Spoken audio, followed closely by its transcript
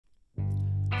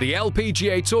The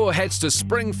LPGA Tour heads to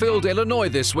Springfield, Illinois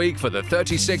this week for the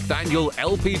 36th annual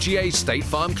LPGA State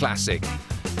Farm Classic.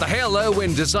 The Hale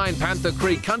Irwin-designed Panther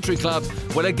Creek Country Club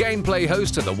will again play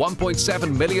host to the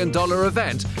 $1.7 million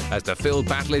event as the field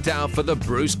battle it out for the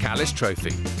Bruce Callis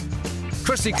Trophy.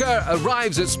 Cristie Kerr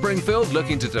arrives at Springfield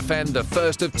looking to defend the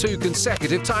first of two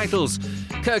consecutive titles.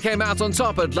 Kerr came out on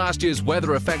top at last year's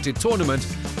weather-affected tournament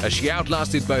as she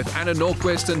outlasted both Anna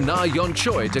Nordqvist and Na Yeon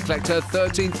Choi to collect her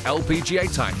 13th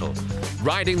LPGA title.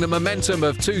 Riding the momentum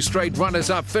of two straight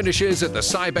runners-up finishes at the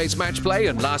Sybase Match Play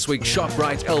and last week's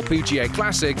ShopRite LPGA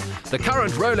Classic, the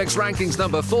current Rolex rankings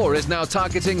number 4 is now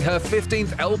targeting her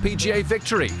 15th LPGA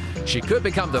victory. She could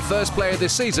become the first player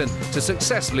this season to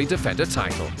successfully defend a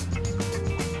title.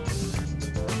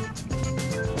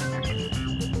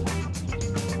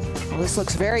 Well, this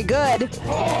looks very good.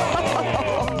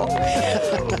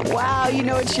 Wow, you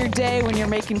know it's your day when you're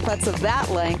making putts of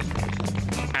that length.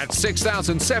 At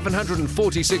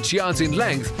 6,746 yards in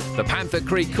length, the Panther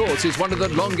Creek course is one of the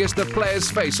longest the players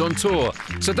face on tour,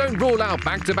 so don't rule out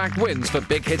back-to-back wins for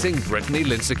big-hitting Brittany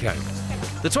Lincicome.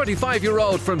 The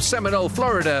 25-year-old from Seminole,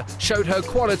 Florida, showed her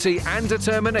quality and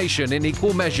determination in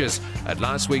equal measures at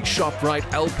last week's ShopRite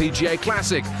LPGA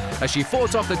Classic as she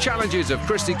fought off the challenges of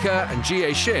Cristie Kerr and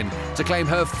Jiyai Shin to claim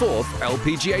her 4th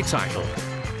LPGA title.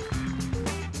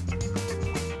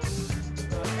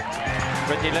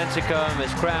 Brittany Lincicome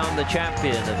is crowned the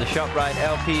champion of the ShopRite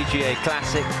LPGA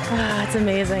Classic. It's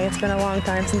amazing. It's been a long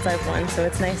time since I've won, so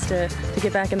it's nice to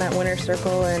get back in that winner's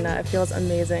circle, and it feels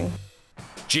amazing.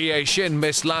 Jiyai Shin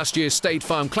missed last year's State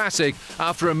Farm Classic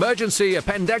after emergency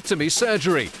appendectomy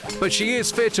surgery, but she is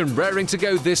fit and raring to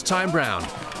go this time round.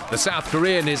 The South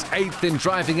Korean is 8th in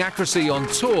driving accuracy on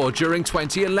tour during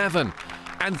 2011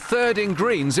 and 3rd in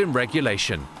greens in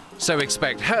regulation, so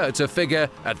expect her to figure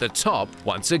at the top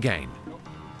once again.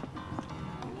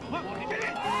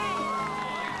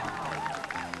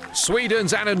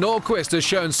 Sweden's Anna Nordqvist has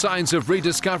shown signs of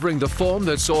rediscovering the form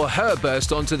that saw her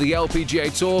burst onto the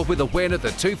LPGA Tour with a win at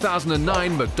the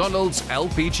 2009 McDonald's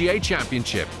LPGA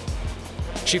Championship.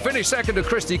 She finished second to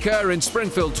Cristie Kerr in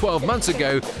Springfield 12 months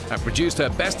ago and produced her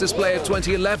best display of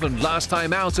 2011 last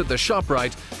time out at the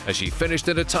ShopRite as she finished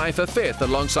in a tie for 5th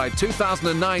alongside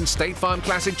 2009 State Farm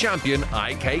Classic champion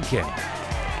IK Kim.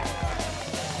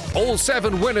 All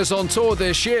 7 winners on tour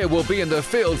this year will be in the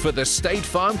field for the State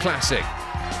Farm Classic,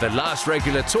 the last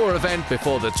regular tour event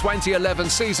before the 2011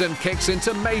 season kicks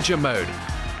into major mode,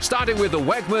 starting with the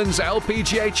Wegmans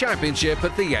LPGA Championship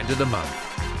at the end of the month.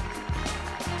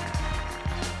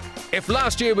 If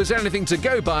last year was anything to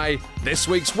go by, this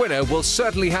week's winner will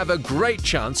certainly have a great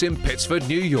chance in Pittsford,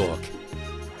 New York.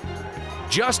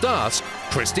 Just ask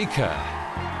Cristie Kerr.